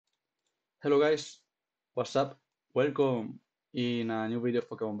Hello guys, what's up? Welcome in a new video of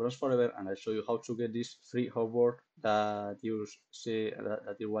Pokemon Bronze Forever, and I'll show you how to get this free hoverboard that you see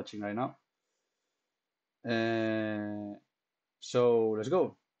that you're watching right now. Uh, so let's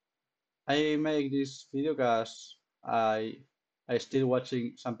go. I make this video because I still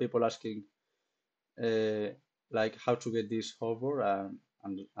watching some people asking uh, like how to get this hoverboard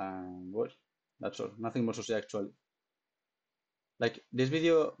and what that's all. Nothing more to say actually. Like this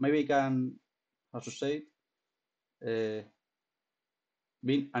video maybe can how to say it,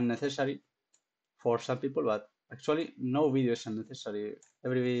 being unnecessary for some people, but actually no video is unnecessary.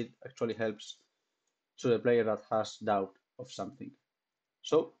 Every video actually helps to the player that has doubt of something.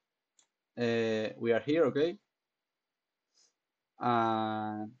 So we are here, okay?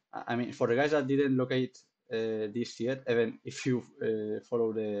 And I mean, for the guys that didn't locate this yet, even if you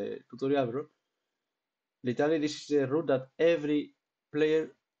follow the tutorial, bro, literally this is the route that every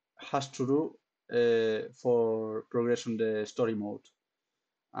player has to do for progress on the story mode.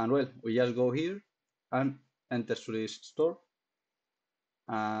 And well, we just go here and enter to this store,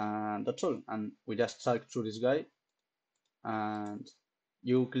 and that's all. And we just talk to this guy, and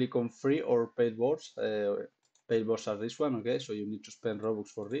you click on free or paid boards. Paid boards are this one, okay? So you need to spend Robux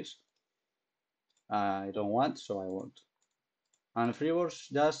for this. I don't want, so I won't. And free boards,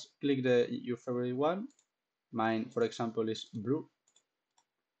 just click your favorite one. Mine, for example, is blue,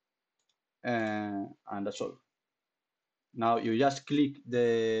 and that's all. Now you just click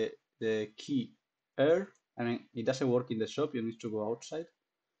the key air. I mean, it doesn't work in the shop. You need to go outside.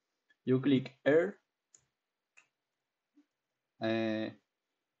 You click air. Uh,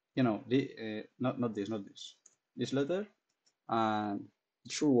 not this letter, and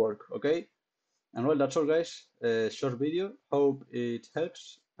it should work, okay? And well, that's all guys. Short video, hope it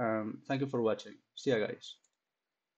helps. Thank you for watching. See ya guys.